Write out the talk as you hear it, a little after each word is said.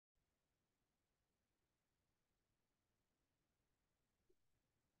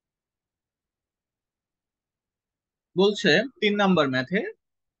বলছে 3 নাম্বার ম্যাথে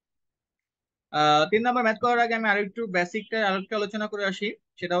 3 number math করার আগে আমি আরেকটু বেসিকটা আরেকটু আলোচনা করে আসি।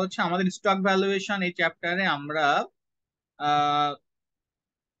 সেটা হচ্ছে আমাদের স্টক ভ্যালুয়েশন এই চ্যাপ্টারে আমরা আহ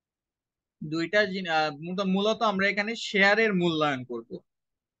মূলত আমরা এখানে শেয়ারের মূল্যায়ন করব,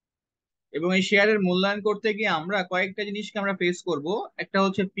 এবং এই শেয়ারের মূল্যায়ন করতে গিয়ে আমরা কয়েকটা জিনিসকে আমরা ফেস করব। একটা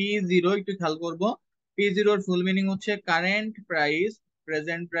হচ্ছে P0, একটু খেয়াল করব। P0 এর ফুল মিনিং হচ্ছে current price,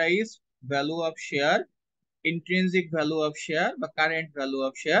 present price, value of share, intrinsic value of share বা current value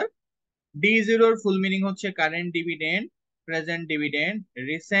of share. D0 এর ফুল মিনিং হচ্ছে current dividend, present dividend,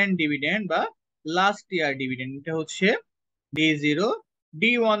 recent dividend বা লাস্ট ইয়ার ডিভিডেন্ড, এটা হচ্ছে D0।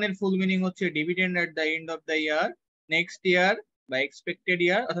 D1 এর full meaning হচ্ছে dividend at the end of the year, next year বা expected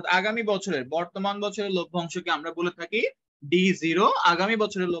ইয়ার, অর্থাৎ আগামী বছরের বর্তমান বছরের লভ্যাংশকে আমরা বলে থাকি D0, আগামী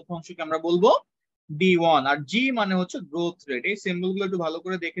বছরের লভ্যাংশকে আমরা বলবো D1। আর জি মানে হচ্ছে গ্রোথ রেট। এই সিম্বল গুলো একটু ভালো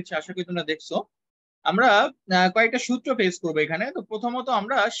করে দেখেছি, আশা করি তোমরা দেখছো। আমরা কয়েকটা সূত্র ফেস করবো এখানে। তো প্রথমত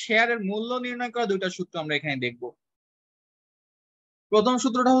আমরা শেয়ারের মূল্য নির্ণয় করা দুইটা সূত্র আমরা এখানে দেখব। প্রথম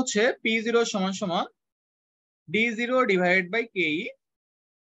সূত্রটা হচ্ছে P0 সমান সমান D0 ডিভাইডেড বাই কেই,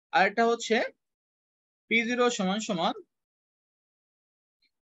 আর একটা হচ্ছে P0 সমান সমান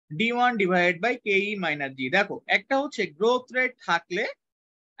D1 ডিভাইডেড বাই কেই মাইনাস জি। দেখো, একটা হচ্ছে গ্রোথ রেট থাকলে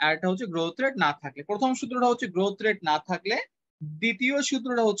আর একটা হচ্ছে গ্রোথ রেট না থাকলে। প্রথম সূত্রটা হচ্ছে গ্রোথ রেট না থাকলে, দ্বিতীয়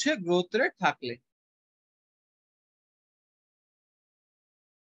সূত্রটা হচ্ছে গ্রোথ রেট থাকলে।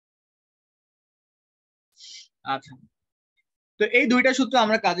 আচ্ছা, তো এই দুইটা সূত্র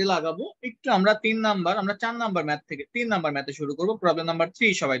আমরা কাজে লাগাবো। একটু আমরা 3 নাম্বার, আমরা 4 নাম্বার ম্যাথ থেকে 3 নাম্বার ম্যাথে শুরু করবো। প্রবলেম নাম্বার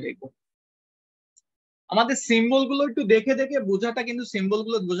 3 সবাই দেখবো। আমাদের সিম্বল গুলো একটু দেখে দেখে বোঝাটা কিন্তু, সিম্বল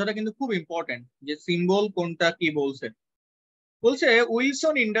গুলো বোঝাটা কিন্তু খুব ইম্পর্টেন্ট, যে সিম্বল কোনটা কি বলছে। বলছে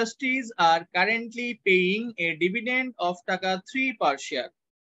Wilson industries R currently paying A dividend of টাকা 3 পার শেয়ার।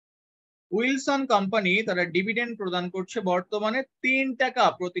 উইলসন কোম্পানি তারা ডিভিডেন্ড প্রদান করছে বর্তমানে 3 টাকা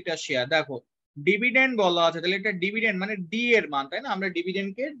প্রতিটা শেয়ার। দেখো, ডিভিডেন্ড বলা আছে, তাহলে এটা ডিভিডেন্ড মানে ডি এর মান, তাই না? আমরা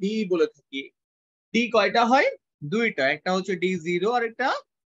ডিভিডেন্ডকে ডি বলে থাকি। ডি কয়টা হয়? দুইটা, একটা হচ্ছে D0 আর একটা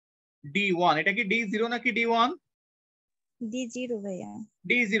D1। এটা কি D0 নাকি D1? D0 ভাইয়া।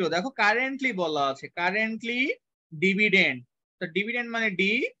 D0। দেখো, কারেন্টলি বলা আছে, কারেন্টলি ডিভিডেন্ড, তো ডিভিডেন্ড মানে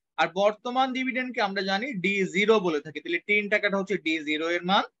ডি, আর বর্তমান ডিভিডেন্ডকে আমরা জানি D0 বলে থাকি। তাহলে 3 টাকাটা হচ্ছে D0 এর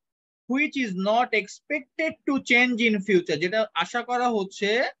মান। Which is not expected to change in future, যেটা আশা করা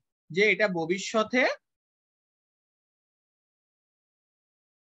হচ্ছে যে এটা ভবিষ্যতে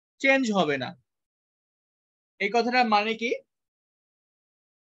চেঞ্জ হবে না। এই কথাটার মানে কি?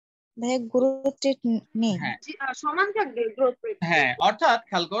 ভাইয়া গ্রোথ রেট নেই। হ্যাঁ, সমান থাকবে গ্রোথ রেট। হ্যাঁ, অর্থাৎ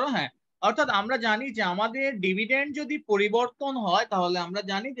খেয়াল করো, হ্যাঁ, অর্থাৎ আমরা জানি যে আমাদের ডিভিডেন্ড যদি পরিবর্তন হয় তাহলে আমরা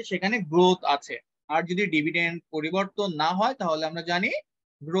জানি যে সেখানে গ্রোথ আছে, আর যদি ডিভিডেন্ড পরিবর্তন না হয় তাহলে আমরা জানি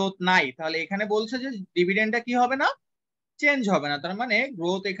গ্রোথ নাই। তাহলে এখানে বলছে যে ডিভিডেন্ডটা কি হবে না, চেঞ্জ হবে না, তার মানে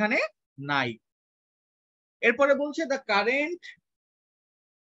গ্রোথ এখানে নাই। এরপরে বলছে the current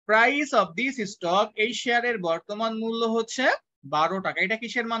price of this stock, এই শেয়ারের বর্তমান মূল্য হচ্ছে 12 টাকা। এটা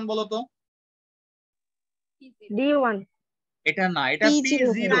কিসের মান বলো তো? D1 এটা না, এটা P0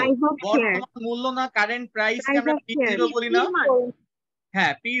 P0। ভাইয়া। প্রাইস অফ শেয়ার, বর্তমান মূল্য না, কারেন্ট প্রাইস কে প্রাইস আমরা অফ শেয়ার P0 বলি না? কি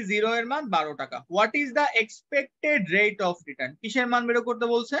হ্যাঁ, P0 এর মান 12 টাকা। What is the expected rate of return, কিসের মান বের করতে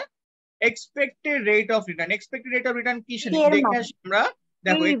বলছে? Expected rate of return. Expected rate of return কিসের এর দেখে মান আসি আমরা।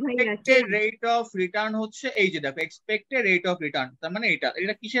 দেখো, এই ভাইয়া কে এক্সপেক্টেড রেট অফ রিটার্ন হচ্ছে এই যে, দেখো, এক্সপেক্টেড রেট অফ রিটার্ন, তার মানে এটা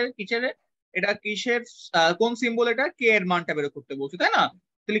এটা কিসের কিসের এটা কিসের কোন সিম্বল? এটা কে এর মানটা বের করতে বলছে, তাই না?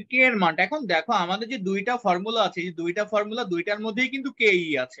 তাহলে কে এর মানটা, এখন দেখো আমাদের যে দুইটা ফর্মুলা আছে, এই দুইটা ফর্মুলা দুইটার মধ্যেই কিন্তু কে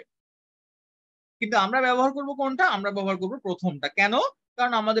ই আছে, কিন্তু আমরা ব্যবহার করব কোনটা? আমরা ব্যবহার করব প্রথমটা। কেন?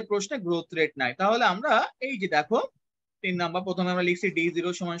 কারণ আমাদের প্রশ্নে গ্রোথ রেট নাই। তাহলে আমরা এই যে দেখো 3 নাম্বার, প্রথমে আমরা লিখছি D0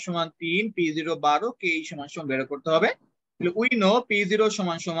 সমান সমান 3, P0 12, কে সমান সমান বের করতে হবে। উই নো P0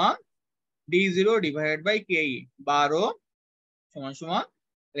 সমান সমান D0 ডিভাইডেড বাই কে, 12 সমান সমান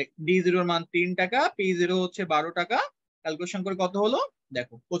D0 এর মান 3 টাকা, P0 হচ্ছে 12 টাকা। ক্যালকুলেশন করে কত হলো?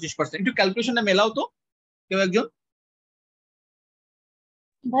 দেখো 25%। একটু ক্যালকুলেশনটা মেলাও তো কেউ একজন।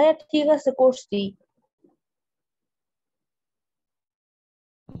 ভাইয়া ঠিক আছে, করছি।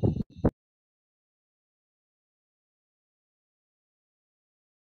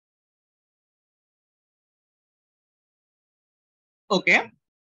 ওকে,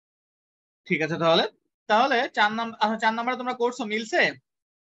 ঠিক আছে। তাহলে তাহলে 4 নাম্বার তোমরা করছো, মিলছে?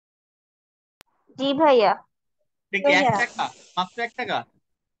 জি ভাইয়া। এটা কি ভাইয়া 1 টাকা, মাত্র 1 টাকা?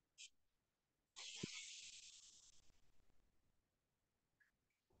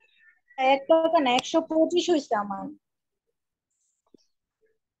 1 টাকা না, 125 হয়েছে আমার।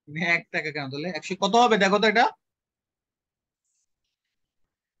 1 টাকা কেন? তাহলে 100 কত হবে দেখো তো এটা?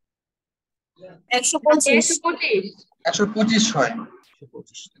 125 125 হয়।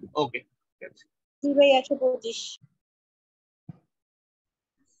 125 ওকে। জি ভাই 125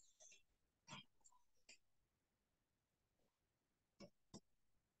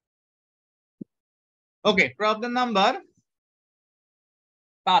 ওকে, প্রবলেম নাম্বার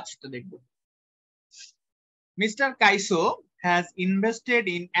 5 তো দেখবো। Mister কাইসো has invested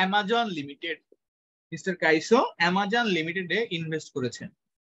in Amazon limited. Mister কাইসো Amazon লিমিটেডে ইনভেস্ট করেছেন।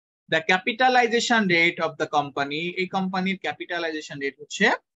 The capitalisation rate of the company, এই কোম্পানির ক্যাপিটালাইজেশন রেট হচ্ছে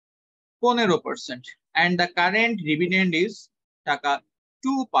 15% and the current dividend is টাকা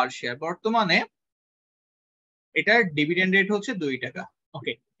 2 পার শেয়ার। বর্তমানে এটার ডিভিডেন্ড রেট হচ্ছে 2 টাকা।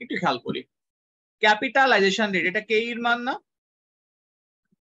 ওকে, একটু খেয়াল করি। ক্যাপিটালাইজেশন রেট এটা কে এর মান না?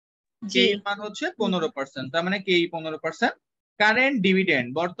 কে জি এর মান হচ্ছে 15%, তার মানে কে 15%। কারেন্ট ডিভিডেন্ড,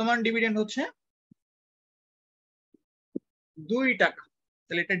 বর্তমান ডিভিডেন্ড হচ্ছে 2 টাকা,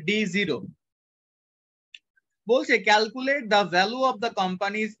 তাহলে এটা D0। বলছে calculate the value of the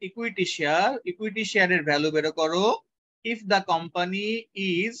companies equity share, equity শেয়ারের ভ্যালু বের করো if the company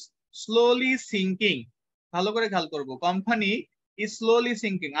is slowly sinking. ভালো করে খেয়াল করবো, কোম্পানি ইজ স্লোলি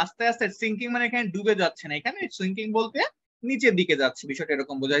সিঙ্কিং, আস্তে আস্তে। সিঙ্কিং মানে এখানে ডুবে যাচ্ছে না, এখানে সিঙ্কিং বলতে নিচের দিকে যাচ্ছে, বিষয়টা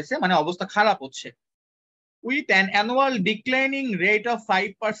এরকম বোঝাইছে, মানে অবস্থা খারাপ হচ্ছে। With an annual declining rate of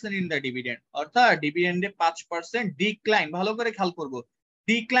 5% in the dividend, অর্থাৎ ডিভিডেন্ডে 5% ডিক্লাইন। ভালো করে খেয়াল করবো,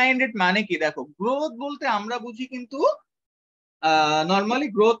 ডিক্লাইন রেট মানে কি? দেখো, গ্রোথ বলতে আমরা বুঝি কিন্তু নরমালি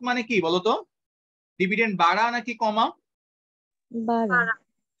গ্রোথ মানে কি বলতো? ডিভিডেন্ড বাড়া নাকি কমা? বাড়া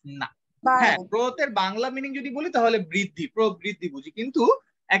না, হ্যাঁ, গ্রোথের বাংলা মিনিং যদি বলি তাহলে বৃদ্ধি, প্রবৃদ্ধি বুঝি, কিন্তু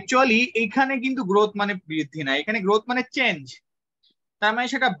অ্যাকচুয়ালি এখানে কিন্তু গ্রোথ মানে বৃদ্ধি না, এখানে গ্রোথ মানে চেঞ্জ। তার মানে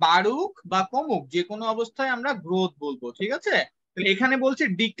সেটা বাড়ুক বা কমুক, যে কোনো অবস্থায় আমরা গ্রোথ বলবো, ঠিক আছে? তাহলে এখানে বলছে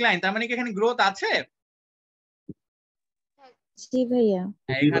ডিক্লাইন, তার মানে কি এখানে গ্রোথ আছে? জি ভাইয়া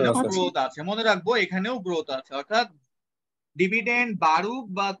এখানেও গ্রোথ আছে, মনে রাখবো এখানেও গ্রোথ আছে। অর্থাৎ ডিভিডেন্ড বাড়ুক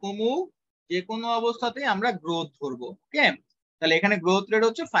বা কমুক, যে কোনো অবস্থাতেই আমরা গ্রোথ ধরবো। ওকে, তাহলে এখানে গ্রোথ রেট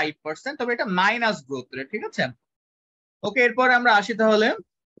হচ্ছে 5%, তবে এটা মাইনাস গ্রোথ রেট, ঠিক আছে? ওকে, এরপর আমরা আসি তাহলে।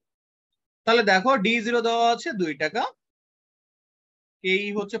 তাহলে দেখো D0 দেওয়া আছে 2 টাকা, কেই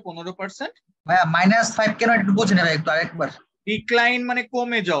হচ্ছে 15%। ভাইয়া -5 কেন একটু বুঝে নেবে একটু আরেকবার। ডিক্লাইন মানে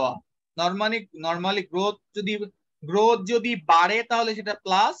কমে যাওয়া। নরমালি গ্রোথ যদি বাড়ে তাহলে সেটা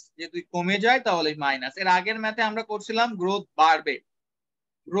প্লাস, যদি কমে যায় তাহলে মাইনাস। এর আগের ম্যাথে আমরা করছিলাম গ্রোথ বাড়বে,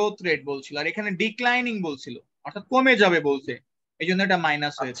 গ্রোথ রেট বলছিল, আর এখানে ডিক্লাইনিং বলছিল, অর্থাৎ কমে যাবে বলছে, এই জন্য এটা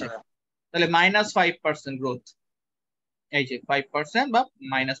মাইনাস হয়েছে। তাহলে -5% গ্রোথ, এই যে 5% বা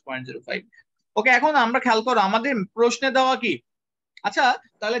 -0.05। ওকে, এখন আমরা খেয়াল করো আমাদের প্রশ্নে দেওয়া কি। আচ্ছা,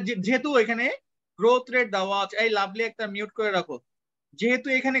 তাহলে যেহেতু এখানে গ্রোথ রেট দেওয়া আছে, এই লাভলি একটা মিউট করে রাখো। যেহেতু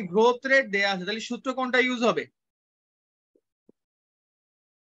এখানে গ্রোথ রেট দেওয়া আছে, তাহলে সূত্র কোনটা ইউজ হবে?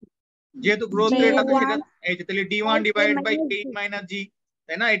 যেহেতু গ্রোথ রেট আছে সেটা এই যে, তাহলে D1 divided by K minus G,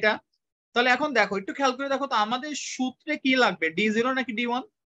 তাই না এটা? তাহলে এখন দেখো, একটু খেয়াল করে দেখো তো আমাদের সূত্রে কি লাগবে, D0 নাকি D1?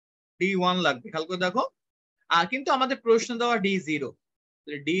 D1 লাগবে, খেয়াল করে দেখো। আর কিন্তু আমাদের প্রশ্ন দেওয়া D0,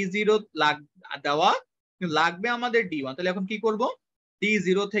 D0 দেওয়া, লাগবে আমাদের D1। তাহলে এখন কি করব?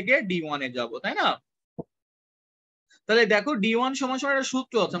 D0 থেকে D1 এ যাব, তাই না? তাহলে দেখো D1 সমান একটা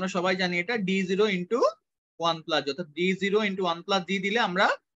সূত্র আছে, আমরা সবাই জানি এটা, D0 ইন্টু 1 প্লাস, অর্থাৎ D0 ইন্টু 1 প্লাস G দিলে আমরা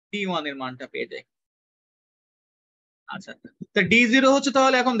D1 এর মানটা পেয়ে যাই। আচ্ছা, তো D0 হচ্ছে,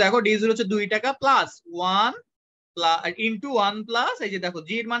 তাহলে এখন দেখো D0 হচ্ছে 2 টাকা প্লাস 1 প্লাস ইন্টু 1 প্লাস, এই যে দেখো G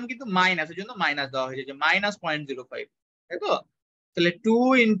এর মান কিন্তু মাইনাস, এর জন্য মাইনাস দেওয়া হয়েছে, যে -0.05, তাই তো? তাহলে 2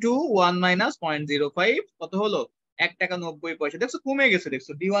 ইন্টু 1 মাইনাস 0.05 কত হলো? 1 টাকা 90 পয়সা। দেখছো কমে গেছে,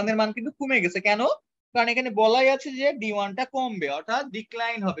 দেখছো D1 এর মান কিন্তু কমে গেছে। কেন? কারণ এখানে বলাই আছে যে D1 টা কমবে, অর্থাৎ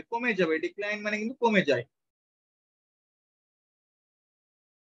ডিক্লাইন হবে, কমে যাবে। ডিক্লাইন মানে কিন্তু কমে যায়।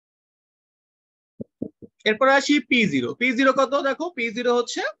 এরপর আসি P0। P0 কত? দেখো P0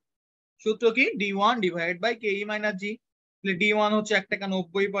 হচ্ছে সূত্র কি, D1 divided by KE minus G। তাহলে D1 হচ্ছে 1 টাকা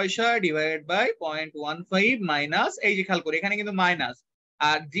 90 পয়সা ডিভাইডেড বাই 0.15 মাইনাস, এই যে খেয়াল করে এখানে কিন্তু মাইনাস,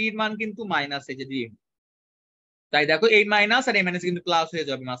 আর G এর মান কিন্তু মাইনাস, এই যে G, তাই দেখো এই মাইনাস আর এই মাইনাস কিন্তু প্লাস হয়ে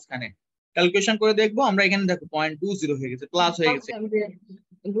যাবে মাঝখানে। ক্যালকুলেশন করে দেখবো আমরা, এখানে দেখো 0.20 হয়ে গেছে, প্লাস হয়ে গেছে।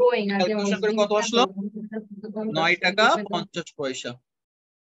 ক্যালকুলেশন করে কত আসলো? 9 টাকা 50 পয়সা।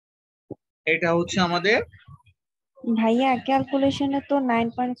 এটা হচ্ছে আমাদের ভাইয়া ক্যালকুলেশনে তো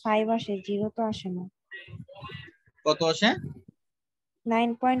 9.5 আসে, 0 তো আসে না। কত আসে?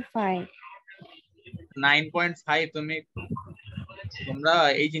 9.5। 9.5। তোমরা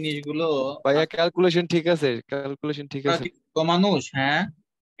এই জিনিসগুলো ভাইয়া ক্যালকুলেশন ঠিক আছে, ক্যালকুলেশন ঠিক আছে তো মানুষ, হ্যাঁ,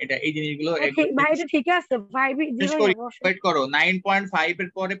 এটা এই জিনিসগুলো ভাই এটা ঠিক আছে, 5 ওয়েট করো। 9.5 এর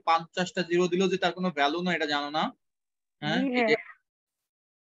পরে 50টা জিরো দিলেও যে তার কোনো ভ্যালু না, এটা জানো না? হ্যাঁ,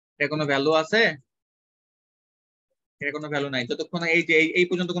 এর কোনো ভ্যালু আছে? এর কোনো ভ্যালু নাই, যতক্ষণ এই যে এই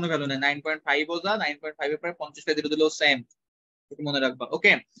পর্যন্ত কোনো ভ্যালু নাই। 9.5 ও যা, 9.5 এর পরে 50 টা দিলেও সেম, একটু মনে রাখবা।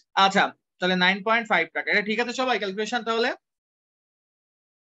 ওকে, আচ্ছা তাহলে 9.5 টাকা, এটা ঠিক আছে সবাই ক্যালকুলেশন তাহলে?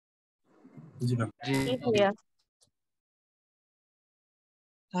 জি জি ভাইয়া।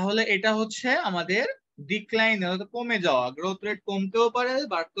 তাহলে এটা হচ্ছে আমাদের ডিক্লাইন, কমে যাওয়া, গ্রোথ রেট কমতেও পারে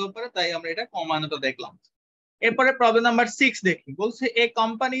বাড়তেও পারে, তাই আমরা এটা কমানোটা দেখলাম। এরপরে প্রবলেম নাম্বার 6 দেখি, বলছে এ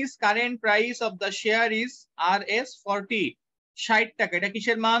companies current price of the share is RS40, 60 টাকা। এটা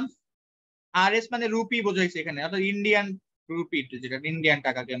কিসের মান? RS মানে রুপি বোঝাইছে এখানে, অর্থাৎ ইন্ডিয়ান রুপি, যেটা ইন্ডিয়ান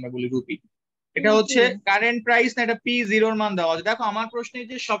টাকাকে আমরা বলি রুপি। এটা হচ্ছে কারেন্ট প্রাইস না, এটা P0 এর মান দেওয়া আছে। দেখো আমার প্রশ্নে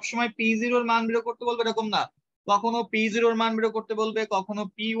যে সবসময় P0 এর মান বের করতে বলবে এরকম না, কখনো P0 এর মান বের করতে বলবে, কখনো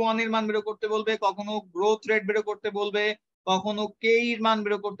P1 এর মান বের করতে বলবে, কখনো গ্রোথ রেট বের করতে বলবে, কখনো কে এর মান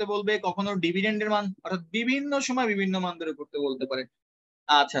বের করতে বলবে, কখনো ডিভিডেন্ডের মান, অর্থাৎ বিভিন্ন সময় বিভিন্ন মান বের করতে বলতে পারে।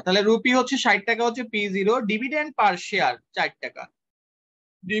 আচ্ছা তাহলে রুপি হচ্ছে 60 টাকা হচ্ছে P0, ডিভিডেন্ড পার শেয়ার 4 টাকা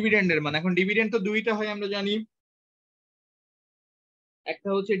ডিভিডেন্ডের মান। এখন ডিভিডেন্ড তো দুইটা হয় আমরা জানি, একটা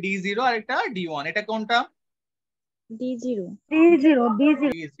হচ্ছে D0 আর একটা D1। এটা কোনটা? D0।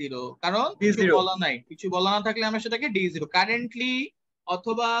 D0, কারণ কিছু বলা নাই, কিছু বলা না থাকলে আমরা সেটাকে D0 কারেন্টলি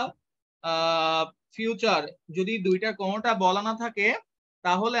অথবা ফিউচার, যদি দুইটার কোনোটা বলা না থাকে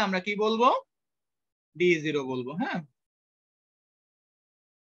তাহলে আমরা কি বলবো? D0 বলবো। হ্যাঁ,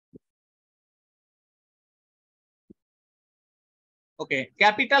 ওকে।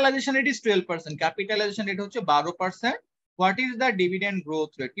 Capitalisation rate is 12%, capitalisation rate হচ্ছে 12%। What is the dividend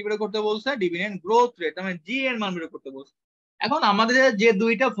growth rate? কি বের করতে বলছে? ডিভিডেন্ড গ্রোথ রেট, মানে জি এর মান বের করতে বলছে। এখন আমাদের যে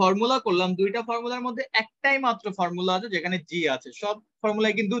দুইটা ফর্মুলা করলাম, দুইটা ফর্মুলার মধ্যে একটাই মাত্র ফর্মুলা আছে যেখানে জি আছে, সব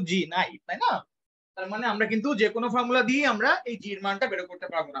ফর্মুলায় কিন্তু জি নাই, তাই না? তার মানে আমরা কিন্তু যে কোনো ফর্মুলা দিয়ে আমরা এই জি এর মানটা বের করতে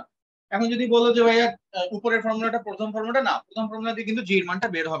পারবো না। এখন যদি বলো যে ভাইয়া উপরের ফর্মুলাটা প্রথম ফর্মুলাটা, না, প্রথম ফর্মুলা দিয়ে কিন্তু জি এর মানটা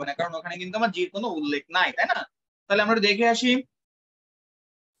বের হবে না, কারণ ওখানে কিন্তু আমার জি এর কোনো উল্লেখ নাই, তাই না? তাহলে আমরা দেখে আসি।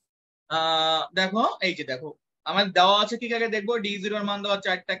 দেখো এই যে দেখো আমার দেওয়া আছে, ঠিক আছে দেখবো। D0 এর মান দেওয়া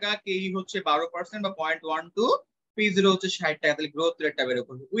 4 টাকা, কে হচ্ছে 12% বা 0.12, P0 হচ্ছে 60 টাকা। তাহলে গ্রোথ রেটটা বের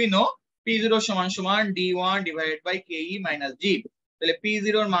করবো। উই নো P0 সমান সমান D1 divided by KE minus G। তাহলে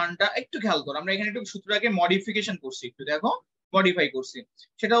P0 এর মানটা একটু খেয়াল করো, আমরা এখানে একটু সূত্রটাকে মডিফিকেশন করছি, একটু দেখো মডিফাই করছি।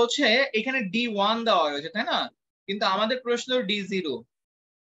 সেটা হচ্ছে এখানে D1 দেওয়া হয়েছে, তাই না? কিন্তু আমাদের প্রশ্ন D0,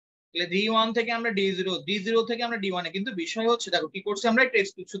 তাহলে D1 থেকে আমরা D0 থেকে আমরা D1 এ, কিন্তু বিষয় হচ্ছে দেখো কি করছি আমরা,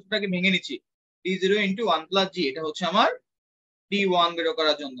 টেক্সট সূত্রটাকে ভেঙে নিচ্ছি। D0 ইন্টু 1 প্লাস জি, এটা হচ্ছে আমার D1 বের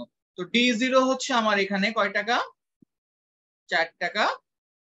করার জন্য। তো D0 হচ্ছে আমার এখানে কয় টাকা? 4 টাকা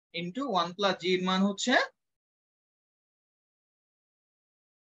ইন্টু 1 প্লাস জি এর মান হচ্ছে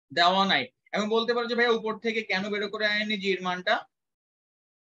দেওয়া নাই। এখন বলতে পারো যে ভাই উপর থেকে কেন বের করে আনেনি জি এর মানটা?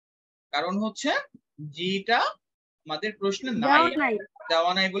 কারণ হচ্ছে জিটা আমাদের প্রশ্নে নাই,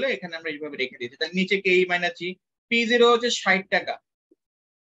 দেওয়া নাই বলে এখানে আমরা এইভাবে রেখে দিয়েছি। তাহলে নিচে কে মাইনাস জি, P0 হচ্ছে 60 টাকা,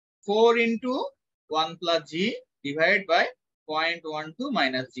 4 into 1 plus g divided by 0.12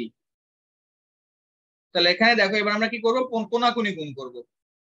 minus g। তাহলে এখানে দেখো এবার আমরা কি করবো? কোনাকুনি গুণ করব।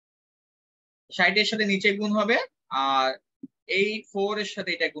 60 এর সাথে নিচে গুণ হবে, আর এই 4 এর সাথে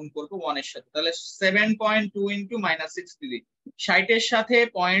এটা গুণ করবো 1 এর সাথে। তাহলে 7.2 into minus 60, 60 এর সাথে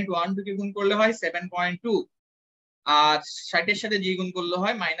 0.12 কে গুণ করলে হয় 7.2, আর 60 এর সাথে জি গুণ করলে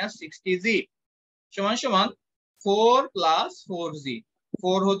হয় মাইনাস 60g সমান সমান 4 প্লাস 4g।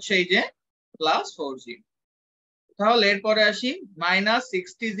 4 হচ্ছে এই যে প্লাস 4g। তাহলে এরপরে আসি মাইনাস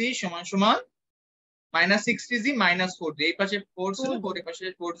 60g সমান সমান মাইনাস 60g মাইনাস 4g, এই পাশে 4 ছিল, 4 এর পাশে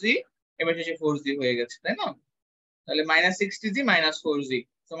 4g, এবার শেষে 4g হয়ে গেছে, তাই না? তাহলে মাইনাস 60g মাইনাস 4g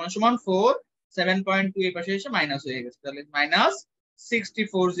সমান সমান 4, 7.2 এই পাশে এসে মাইনাস হয়ে গেছে, তাহলে মাইনাস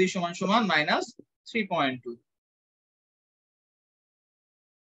 64g সমান সমান মাইনাস 3.2।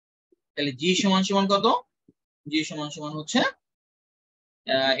 তাহলে g সমান সমান কত? g সমান সমান হচ্ছে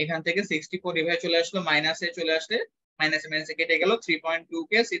এখান থেকে 64 এভাবে চলে আসলো, মাইনাসে চলে আসলে মাইনাসে মাইনাসে কেটে গেল, 3.2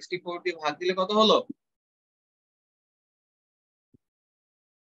 কে 64 দিয়ে ভাগ দিলে কত হলো?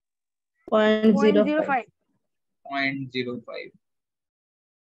 0.05। 0.05।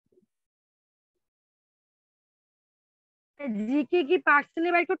 জি কি পার্সেন্টে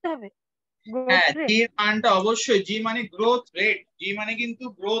বাই করতে হবে? হ্যাঁ, জি এর মানটা অবশ্যই, জি মানে গ্রোথ রেট, জি মানে কিন্তু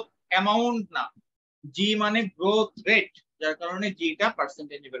গ্রোথ অ্যামাউন্ট না, জি মানে গ্রোথ রেট, যার কারণে জিটা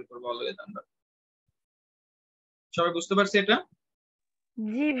পার্সেন্টেজ বের করবো অলওয়েজ আমরা। সবাই বুঝতে পারছি এটা?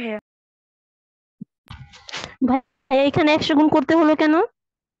 জি ভাইয়া। ভাই এখানে 100 গুণ করতে হলো কেন?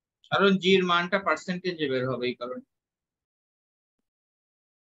 কারণ জি এর মানটা পার্সেন্টেজে বের হবে, এই কারণে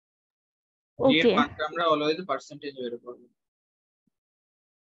জি এর ওকে। মানটা আমরা অলওয়েজ পার্সেন্টেজে বের করবো।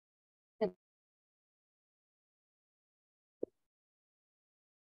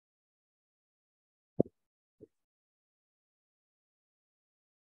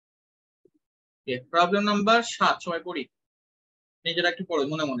 প্রবলেম নাম্বার 7 সবাই পড়ি, নিজেরা একটু পড়ো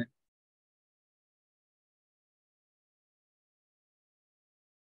মনে মনে।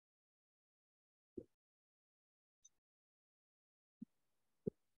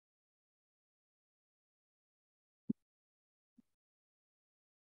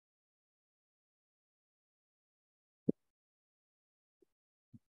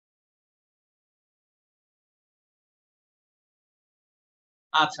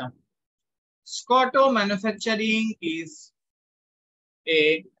 আচ্ছা, Scotto Manufacturing is a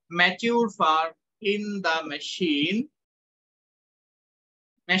mature firm in the machine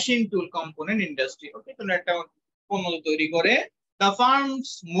tool component industry. Okay, তো একটা পণ্য তৈরি করে। The firm's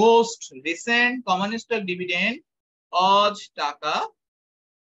most recent common stock dividend আজ টাকা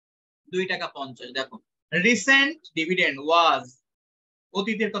 2.50 টাকা। দেখো, রিসেন্ট ডিভিডেন্ড ওয়াজ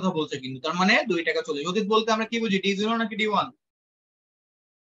অতীতের কথা বলছে, কিন্তু তার মানে 2.40 টাকা। অতীত বলতে আমরা কি বুঝি, D0 নাকি D1?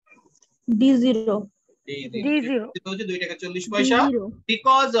 D0 D0 হচ্ছে 2.40 টাকা।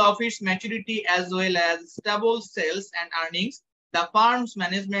 Because of its maturity as well as stable sales and earnings, the firm's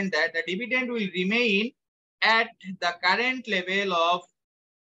management that the dividend will remain at the current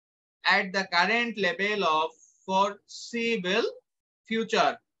level of foreseeable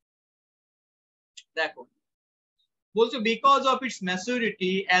future. দেখো বলছে because of its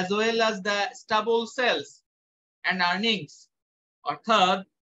maturity as well as the stable sales and earnings, অর্থাৎ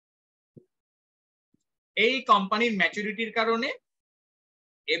এই কোম্পানির ম্যাচুরিটির কারণে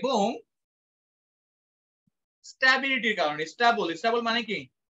এবং স্ট্যাবিলিটির কারণে। Stable মানে কি?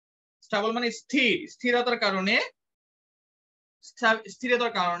 স্টেবল মানে স্থিরতার কারণে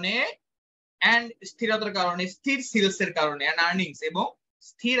স্থির সেলসের কারণে and earnings এবং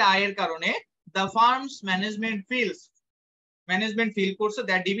স্থির আয়ের কারণে the firm's management feel করছে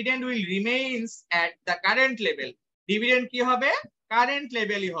that dividend will remains at the current level. Dividend কি হবে? কারেন্ট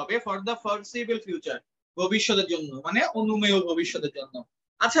লেভেলই হবে for the foreseeable future, ভবিষ্যতের জন্য, মানে অনুমেয় ভবিষ্যতের জন্য।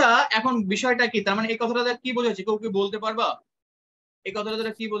 আচ্ছা, এখন বিষয়টা কি? তার মানে এই কথাটা কি বোঝাচ্ছে, কেউ কি বলতে পারবা এই কথাটা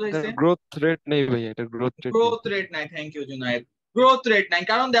দ্বারা কি বোঝাইছে? গ্রোথ রেট নেই ভাই, এটা গ্রোথ রেট নাই। Thank you Junaid. Growth rate নাই,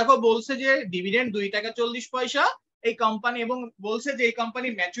 কারণ দেখো বলছে যে ডিভিডেন্ড 2.40 টাকা এই কোম্পানি, এবং বলছে যে এই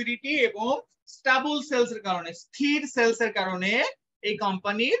কোম্পানির ম্যাচুরিটি এবং স্টেবল সেলস এর কারণে, স্থির সেলস এর কারণে এই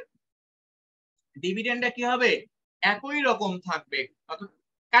কোম্পানির ডিভিডেন্ডটা কি হবে? একই রকম থাকবে, অর্থাৎ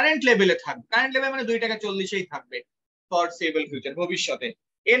কারেন্ট লেভেলে থাকবে। কারেন্ট লেভেল মানে 2.40 থাকবে ফরসেবল ফিউচার, ভবিষ্যতে।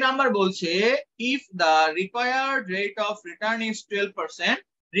 এ নাম্বার বলছে if the required rate of return is 12%,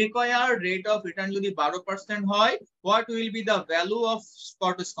 required rate of return যদি 12% হয়, what will be the value of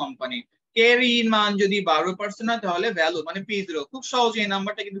Scottish company? Carry মান যদি 12% হয় তাহলে ভ্যালু মানে P0। খুব সহজ, এই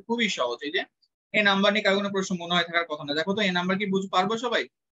নাম্বারটা কিন্তু খুবই সহজ। এই যে এই নাম্বার নিয়ে কারো কোনো প্রশ্ন মনে হয় থাকার কথা না। দেখো তো এই নাম্বার কি বুঝতে পারবো সবাই?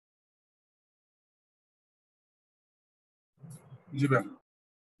 জি ম্যাম।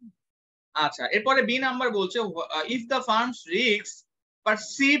 আচ্ছা, এরপরে বি নাম্বার বলছে if the farms risk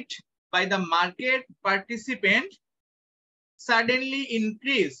perceived by the market participant suddenly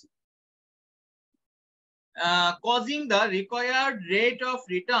increase, causing the required rate of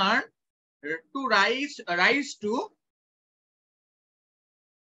return to rise to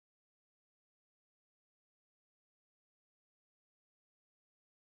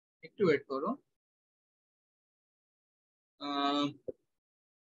একটু ওয়েট করো,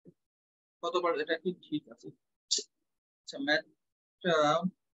 কতবার এটা কি ঠিক আছে? আচ্ছা, ম্যাথটা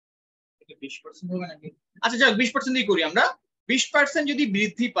 20% হবে নাকি? আচ্ছা যাক, 20% করি আমরা। 20% যদি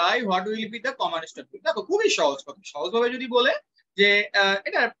বৃদ্ধি পায়, what will be the common stock? দেখো খুবই সহজ কথা। সহজভাবে যদি বলে যে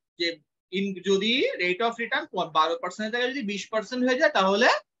এটা যে যদি রেট অফ রিটার্ন 12% এর জায়গায় যদি 20% হয়ে যায়, তাহলে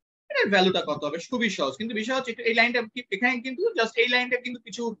এটার ভ্যালুটা কত হবে? খুবই সহজ। কিন্তু বিষয় হচ্ছে এই লাইনটা এখানে কিন্তু জাস্ট এই লাইনটা কিন্তু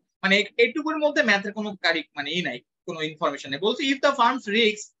কিছু মানে এইটুকুর মধ্যে ম্যাথের কোনো মানে নাই, কোনো ইনফরমেশন নেই। বলছে if the farms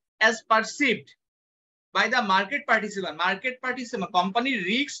risk as perceived by the market participant, কোম্পানির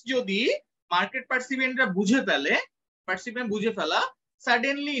রিস্ক যদি মার্কেট পার্টিসিপেন্টরা বুঝে ফেলা,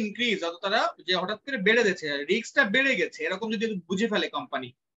 সাডেনলি ইনক্রিজ, অর্থাৎ তারা যে হঠাৎ করে বেড়ে গেছে, রিস্কটা বেড়ে গেছে, এরকম যদি বুঝে ফেলে কোম্পানি,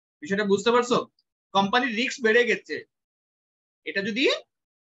 বিষয়টা বুঝতে পারছো? কোম্পানির রিস্ক বেড়ে গেছে, এটা যদি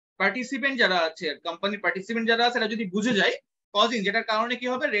পার্টিসিপেন্ট যারা আছে, কোম্পানির পার্টিসিপেন্ট যারা আছে, এরা যদি বুঝে যায়, কজিং, যেটার কারণে কি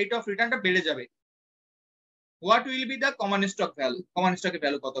হবে? রেট অফ রিটার্নটা বেড়ে যাবে। What will be the common stock value? Common স্টকের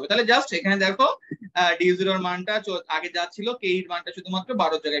ভ্যালু কত হবে? তাহলে জাস্ট এখানে দেখো D0 এর মানটা আগে যা ছিল, কে এর মানটা শুধুমাত্র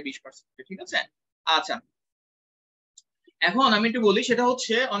 12 এর জায়গায় 20%, ঠিক আছে? আচ্ছা, এখন আমি একটু বলি, সেটা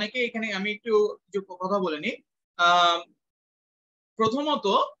হচ্ছে অনেকে এখানে আমি একটু কথা বলে নি। প্রথমত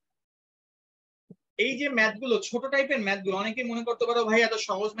এই যে ম্যাথগুলো, ছোট টাইপের ম্যাথগুলো, অনেকে মনে করতে পারো ভাই এত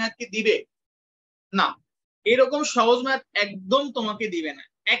সহজ ম্যাথ কি দিবে? না, এরকম সহজ ম্যাথ একদম তোমাকে দিবে না।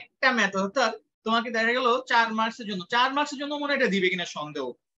 একটা ম্যাথ, অর্থাৎ তোমাকে দেখা গেল 4 মার্কসের জন্য মনে এটা দিবে কিনা সন্দেহ।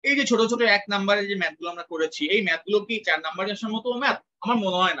 এই যে ছোট ছোট 1 নাম্বারের যে ম্যাথগুলো আমরা করেছি, এই ম্যাথগুলো কি 4 নাম্বারের আসার মতো ম্যাথ? আমার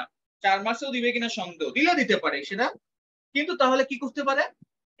মনে হয় না। 4 মার্কসেও দিবে কিনা সন্দেহ, দিলে দিতে পারে সেটা, কিন্তু তাহলে কি করতে পারে,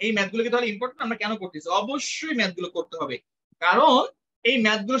 এই ম্যাথগুলো কি তাহলে ইম্পর্টেন্ট? আমরা কেন করতেছি? অবশ্যই ম্যাথগুলো করতে হবে, কারণ এই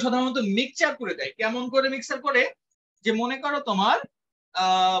ম্যাথগুলো সাধারণত মিক্সচার করে দেয়। কেমন করে মিক্সচার করে? যে মনে করো তোমার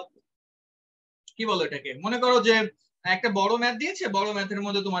কি বলো এটাকে, মনে করো যে একটা বড় ম্যাথ দিয়েছে, বড় ম্যাথের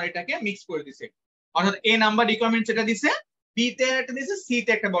মধ্যে তোমার এটাকে মিক্স করে দিছে, অর্থাৎ এ নাম্বার রিকোয়ারমেন্ট সেটা দিছে, বি তে একটা দিছে, সি তে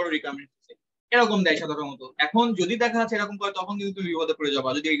একটা বড় রিকোয়ারমেন্ট দিছে, এরকম দেয় সাধারণত। এখন যদি দেখা যাচ্ছে এরকম করে, তখন কিন্তু তুমি বিপদে পড়ে যাবা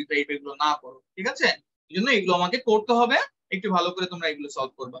যদি এইগুলো না করো, ঠিক আছে? এই জন্য এগুলো আমাকে করতে হবে, একটু ভালো করে তোমরা এগুলো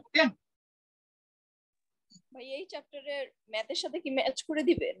সলভ করবা, ওকে? ভাই এই চ্যাপ্টারের ম্যাথের সাথে কি ম্যাচ করে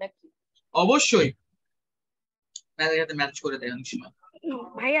দিবে নাকি? অবশ্যই ম্যাথের সাথে ম্যাচ করে দেয় অনেক সময়।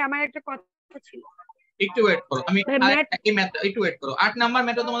 ভাই আমার একটা কথা ছিল, একটু ওয়েট করো, আমি ম্যাথ এই ম্যাথ একটু ওয়েট করো। 8 নাম্বার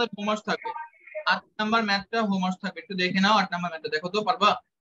ম্যাথটা তোমাদের হোমওয়ার্ক থাকবে, 8 নাম্বার ম্যাথটা হোমওয়ার্ক থাকবে, একটু দেখে নাও। 8 নাম্বার ম্যাথটা দেখো তো, পারবা?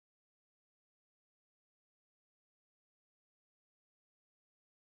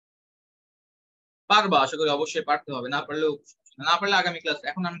 পারবা আশা করি, অবশ্যই পারতে হবে, না পারলেও না পারলে আগামী ক্লাস,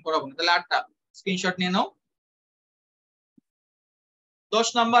 এখন আমি করাবো না। তাহলে 8টা স্ক্রিনশট নিয়ে নাও। 10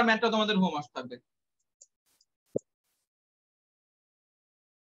 নাম্বার ম্যাথটা তোমাদের হোমওয়ার্ক থাকবে।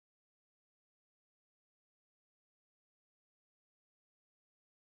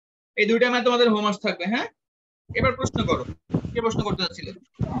 এই দুইটা ম্যাথ তোমাদের হোমওয়ার্ক থাকবে, হ্যাঁ? এবার প্রশ্ন করো, কে প্রশ্ন করতে যাচ্ছিলে?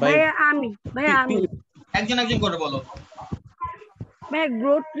 ভাইয়া আমি একজন একজন করে বলো। ভাই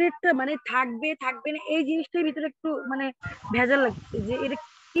গ্রোথ রেটটা মানে থাকবে থাকবে না এই জিনিসটার ভিতরে একটু মানে ভেজাল লাগছে, যে এটা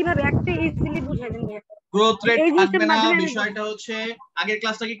কিভাবে একটা ইজিলি বুঝাই দেন ভাইয়া। গ্রোথ রেট এই থাকবে জিনিসটার না, মাধ্যমে আমি বিষয়টা হচ্ছে আগের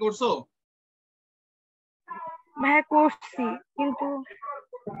ক্লাসটা কি করছো? ভাইয়া করছি, কিন্তু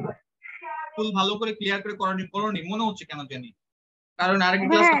ফুল ভালো করে ক্লিয়ার করে করনি মনে হচ্ছে কেন জানি, কারণ আরেক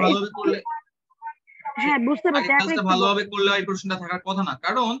ভাইয়া ক্লাসটা ভালোভাবে করলে, হ্যাঁ বুঝতে আগের পারছি, এখন ক্লাসটা একটু ভালোভাবে করলে এই প্রশ্নটা থাকার কথা না।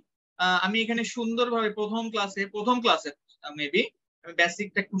 কারণ আমি এখানে সুন্দরভাবে প্রথম ক্লাসে মেবি আমি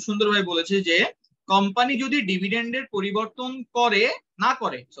বেসিকটা খুব সুন্দরভাবে বলেছি যে কোম্পানি যদি ডিভিডেন্ডের পরিবর্তন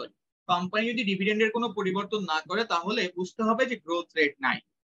কোম্পানি যদি ডিভিডেন্ডের কোনো পরিবর্তন না করে, তাহলে বুঝতে হবে যে গ্রোথ রেট নাই,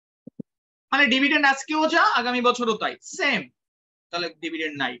 মানে ডিভিডেন্ড আজকেও যা আগামী বছরও তাই সেম, তাহলে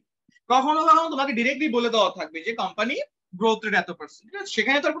ডিভিডেন্ড নাই। কখনো কখনো তোমাকে ডিরেক্টলি বলে দেওয়া থাকবে যে কোম্পানি গ্রোথ রেট এত পার্সেন্ট,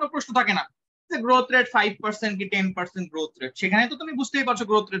 সেখানে তো আর কোনো প্রশ্ন থাকে না যে গ্রোথ রেট 5% কি 10% গ্রোথ রেট, সেখানে তো তুমি বুঝতেই পারছো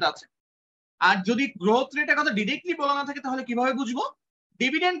গ্রোথ রেট আছে। আর যদি গ্রোথ রেটের কথা ডিরেক্টলি বলা না থাকে, তাহলে কিভাবে বুঝবো?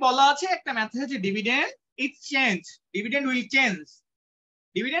 ডিভিডেন্ড বলা আছে একটা ম্যাথে যে dividend is change, dividend will change,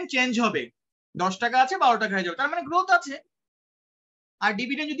 dividend change হবে, 10 টাকা আছে 12 টাকা হয়ে যাবে, তার মানে গ্রোথ আছে। আর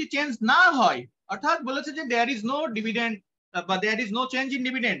ডিভিডেন্ড যদি চেঞ্জ না হয়, অর্থাৎ বলেছে যে দেয়ার ইজ নো ডিভিডেন্ড বা there is no change in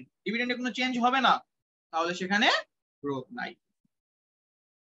dividend, ডিভিডেন্ডে কোনো চেঞ্জ হবে না, তাহলে সেখানে গ্রোথ নাই।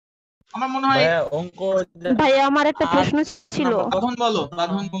 আমার মনে হয় ভাইয়া আমার একটা প্রশ্ন ছিল।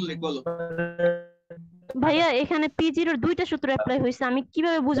 বাঁধন মল্লিক বলো। ভাইয়া এখানে P0 এর দুইটা সূত্র অ্যাপ্লাই হয়েছে, আমি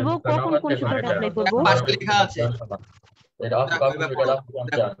কিভাবে বুঝবো কখন কোন সূত্রটা অ্যাপ্লাই করব? পাশে লেখা আছে,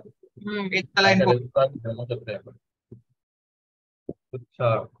 লাইন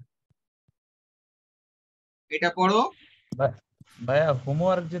এটা পড়ো। ভাইয়া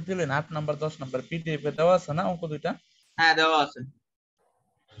হোমওয়ার্ক যে দিলেন 8 নাম্বার 10 নাম্বার পিডিএফ এ দেওয়া আছে না অঙ্ক দুইটা? হ্যাঁ দেওয়া আছে।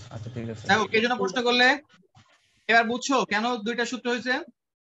 আচ্ছা ঠিক আছে। দেখো কে জন্য প্রশ্ন করলে, এবার বুঝছো কেন দুইটা সূত্র হয়েছে?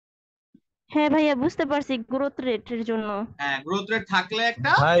 হ্যাঁ ভাইয়া বুঝতে পারছি, গ্রোথ রেটের জন্য। হ্যাঁ গ্রোথ রেট থাকলে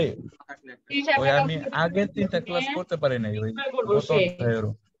একটা, ভাই থাকলে একটা। ওই আমি আগে 3টা ক্লাস করতে পারি নাই, ওই গত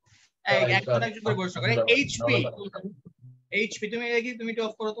অধ্যায়েরও। একজন একজন করে প্রশ্ন করে। এইচপি তুমি একটু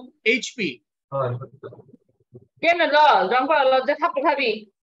অফ করো তো। এইচপি কেন জং করা লজ্জা থাকতে খাবি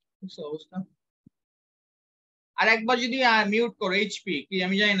অবস্থা। আর একবার যদি মিউট করো এইচপি, কি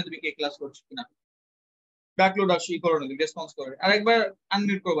আমি জানি না তুমি কে ক্লাস করছো কিনা, ব্যাকলোড আসি করো না, রেসপন্স করো। আর একবার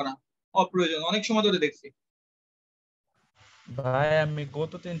আনমিউট করবে না অপ্রয়োজন, অনেক সময় ধরে দেখছি। ভাই আমি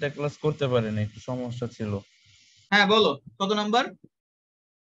গত 3টা ক্লাস করতে পারিনি, একটু সমস্যা ছিল। হ্যাঁ বলো কত নাম্বার?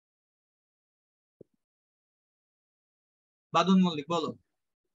 বাঁধন মল্লিক বলো।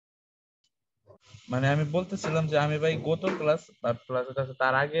 মানে আমি বলতেছিলাম যে আমি ভাই গত ক্লাস আর প্লাস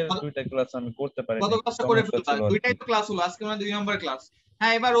তার আগের 2টা ক্লাস আমি করতে পারিনি, কত ক্লাসটা করে ফেললা? দুইটাই তো ক্লাস হলো, আজকে মানে 2 নাম্বার ক্লাস।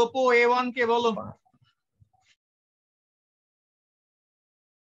 হ্যাঁ এবার Oppo A1 কে বলো।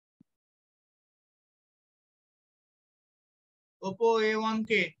 Oppo A1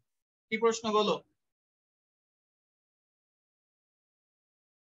 কে কি প্রশ্ন বলো?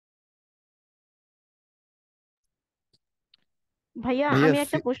 ভাইয়া আমি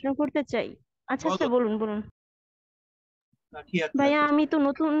একটা প্রশ্ন করতে চাই। আচ্ছা আচ্ছা বলুন বলুন। ভাইয়া আমি তো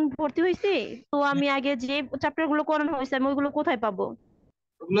নতুন ভর্তি হয়েছি, তো আমি আগে যে চ্যাপ্টার গুলো করানো হয়েছে আমি ওইগুলো কোথায় পাবো?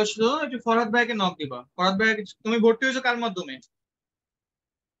 ওগুলো শুধু একটু ফরহাদ ভাইকে নক দিবা। ফরহাদ ভাই, তুমি ভর্তি হয়েছো কার মাধ্যমে?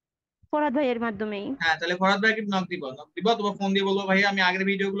 ফরহাদ ভাইয়ের মাধ্যমেই। হ্যাঁ, তাহলে ফরহাদ ভাইকে নক দিব, তোমার ফোন দিয়ে বলবো ভাই আমি আগের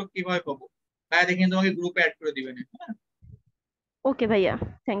ভিডিওগুলো কিভাবে পাবো, ভাইয়া দেখে তোমাকে গ্রুপে অ্যাড করে দিবেন। ওকে ভাইয়া,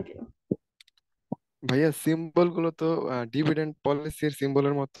 থ্যাংক ইউ। ভাইয়া সিম্বল গুলো তো ডিভিডেন্ড পলিসির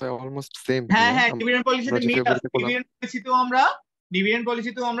সিম্বলের মতো অলমোস্ট সেম হ্যাঁ ভাইয়া। হ্যাঁ, ডিভিডেন্ড পলিসিতে আমরা যে মিল আছে। ফেব্রুয়ারিতে করলাম, ডিভিডেন্ড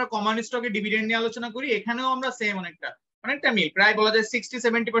পলিসিতেও আমরা কমন স্টকে ডিভিডেন্ড নিয়ে আলোচনা করি, এখানেও আমরা সেম অনেকটা মিল, প্রায় বলা যায়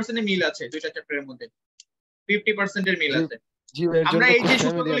 60-70% মিল আছে দুইটা চ্যাপ্টারের মধ্যে, 50% এর মিল জি আছে। জি এর আমরা জন্য এই খুব যে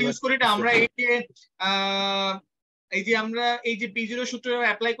সূত্রগুলো ফ্যামিলিয়ার ইউজ করি না, লাগতেছে। আমরা আমরা এই যে P0 সূত্র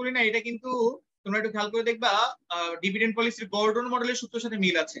অ্যাপ্লাই করি না, এটা কিন্তু তোমরা একটু খেয়াল করে দেখবা ডিভিডেন্ড পলিসির গর্ডন মডেলের সূত্রের সাথে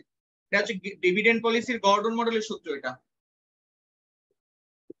মিল আছে। এটা হচ্ছে ডিভিডেন্ড পলিসির গর্ডন মডেলের সূত্র এটা।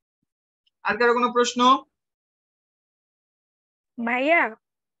 আর কারো কোনো প্রশ্ন? ভাইয়া বল।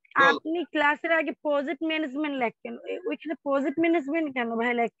 আপনি ক্লাসের আগে প্রজেক্ট ম্যানেজমেন্ট লেখেন, ওইখানে প্রজেক্ট ম্যানেজমেন্ট কেন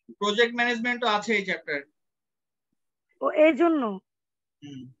ভাই লেখেন? প্রজেক্ট ম্যানেজমেন্টও আছে এই চ্যাপ্টার। ও এই জন্য?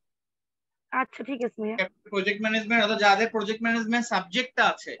 হুম, আচ্ছা ঠিক আছে ভাইয়া। প্রজেক্ট ম্যানেজমেন্ট অর্থাৎ যাদের প্রজেক্ট ম্যানেজমেন্ট সাবজেক্টটা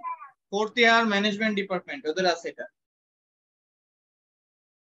আছে, 4th ইয়ার ম্যানেজমেন্ট ডিপার্টমেন্ট, ওদের আছে এটা।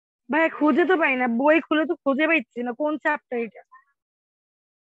 ভাই খুঁজে তো পাই না, বই খুলে তো খুঁজে পাইছি না কোন চ্যাপ্টার এটা।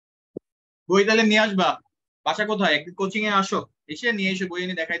 বই তাহলে নিয়ে আসবা। বাসা কোথায়? একদিন কোচিং এ আসো, এসে নিয়ে এসে বই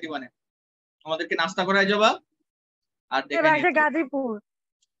এনে দেখাই দিবানে, আমাদেরকে নাস্তা করায় যাবা আর দেখে বাসা গাজীপুর।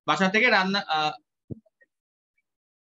 বাসা থেকে রান্না